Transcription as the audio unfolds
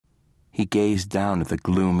He gazed down at the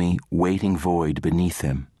gloomy, waiting void beneath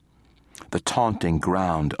him, the taunting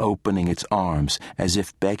ground opening its arms as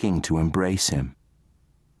if begging to embrace him.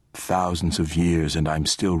 Thousands of years and I'm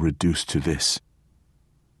still reduced to this.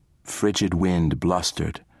 Frigid wind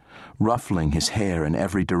blustered, ruffling his hair in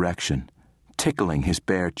every direction, tickling his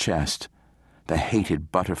bare chest. The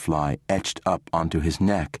hated butterfly etched up onto his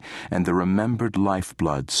neck, and the remembered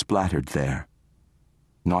lifeblood splattered there.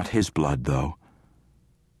 Not his blood, though.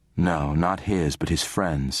 No, not his, but his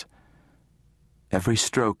friend's. Every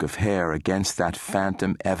stroke of hair against that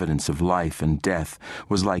phantom evidence of life and death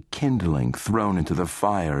was like kindling thrown into the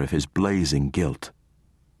fire of his blazing guilt.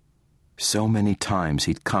 So many times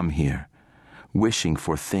he'd come here, wishing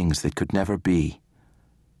for things that could never be.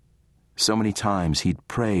 So many times he'd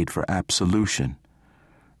prayed for absolution,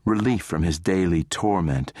 relief from his daily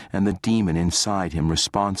torment and the demon inside him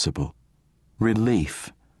responsible,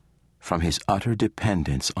 relief from his utter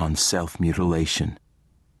dependence on self-mutilation.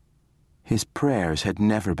 His prayers had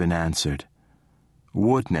never been answered,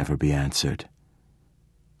 would never be answered.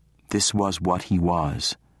 This was what he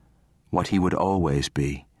was, what he would always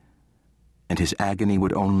be, and his agony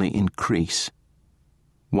would only increase.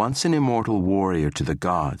 Once an immortal warrior to the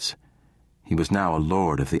gods, he was now a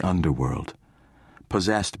lord of the underworld,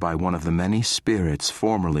 possessed by one of the many spirits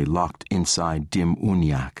formerly locked inside dim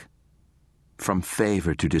Unyak. From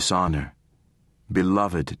favor to dishonor,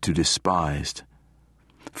 beloved to despised,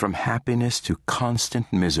 from happiness to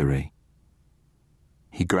constant misery.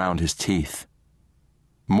 He ground his teeth.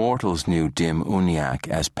 Mortals knew dim Unyak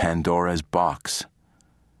as Pandora's box.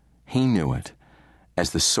 He knew it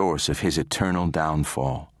as the source of his eternal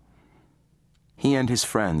downfall. He and his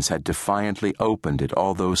friends had defiantly opened it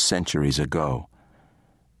all those centuries ago.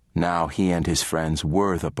 Now he and his friends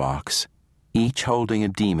were the box, each holding a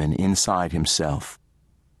demon inside himself.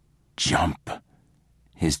 "Jump,"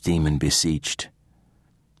 his demon beseeched.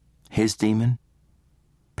 His demon?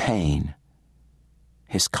 Pain.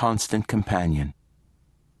 His constant companion.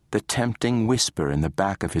 The tempting whisper in the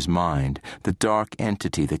back of his mind, the dark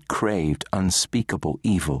entity that craved unspeakable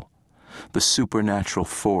evil. The supernatural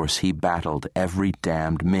force he battled every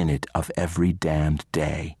damned minute of every damned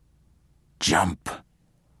day. "Jump."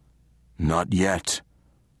 "Not yet."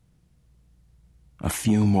 A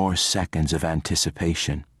few more seconds of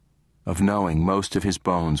anticipation, of knowing most of his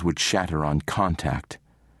bones would shatter on contact.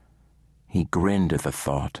 He grinned at the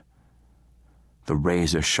thought. The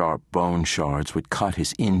razor-sharp bone shards would cut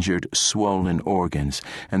his injured, swollen organs,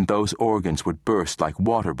 and those organs would burst like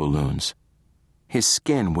water balloons. His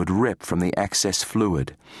skin would rip from the excess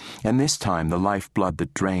fluid, and this time the lifeblood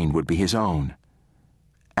that drained would be his own.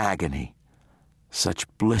 Agony, such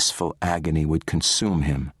blissful agony, would consume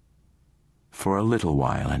him. For a little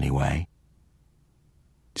while, anyway.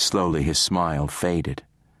 Slowly his smile faded.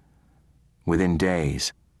 Within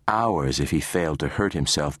days, hours if he failed to hurt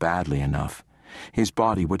himself badly enough, his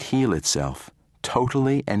body would heal itself,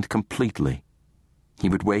 totally and completely. He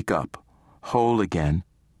would wake up, whole again,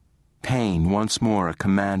 pain once more a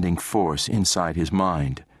commanding force inside his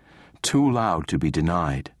mind, too loud to be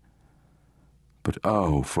denied. But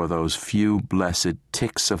oh, for those few blessed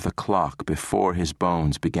ticks of the clock before his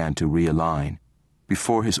bones began to realign,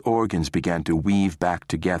 before his organs began to weave back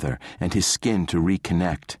together and his skin to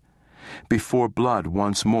reconnect, before blood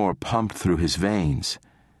once more pumped through his veins.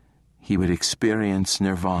 He would experience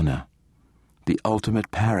nirvana, the ultimate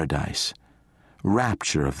paradise,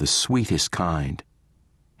 rapture of the sweetest kind.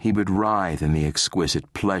 He would writhe in the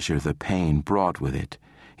exquisite pleasure the pain brought with it,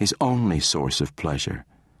 his only source of pleasure.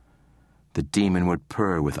 The demon would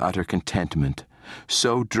purr with utter contentment,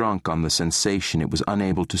 so drunk on the sensation it was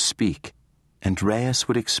unable to speak, and Reyes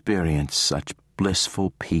would experience such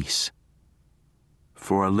blissful peace.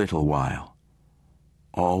 For a little while,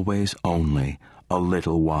 always only a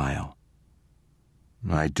little while.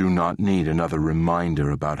 "I do not need another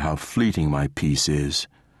reminder about how fleeting my peace is,"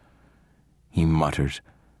 he muttered,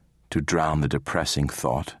 to drown the depressing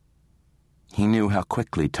thought. He knew how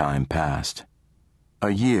quickly time passed. A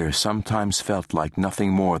year sometimes felt like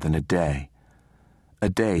nothing more than a day. A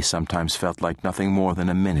day sometimes felt like nothing more than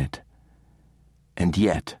a minute. And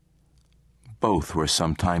yet, both were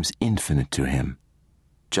sometimes infinite to him,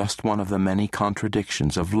 just one of the many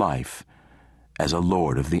contradictions of life as a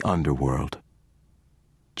lord of the underworld.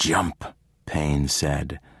 "Jump," Payne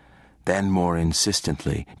said, then more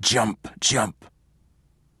insistently, "Jump, jump."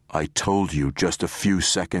 "I told you just a few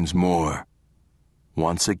seconds more."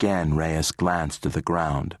 Once again Reyes glanced at the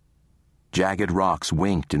ground. Jagged rocks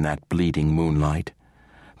winked in that bleeding moonlight,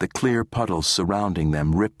 the clear puddles surrounding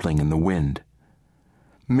them rippling in the wind.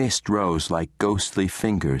 Mist rose like ghostly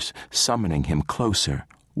fingers, summoning him closer,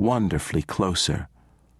 wonderfully closer.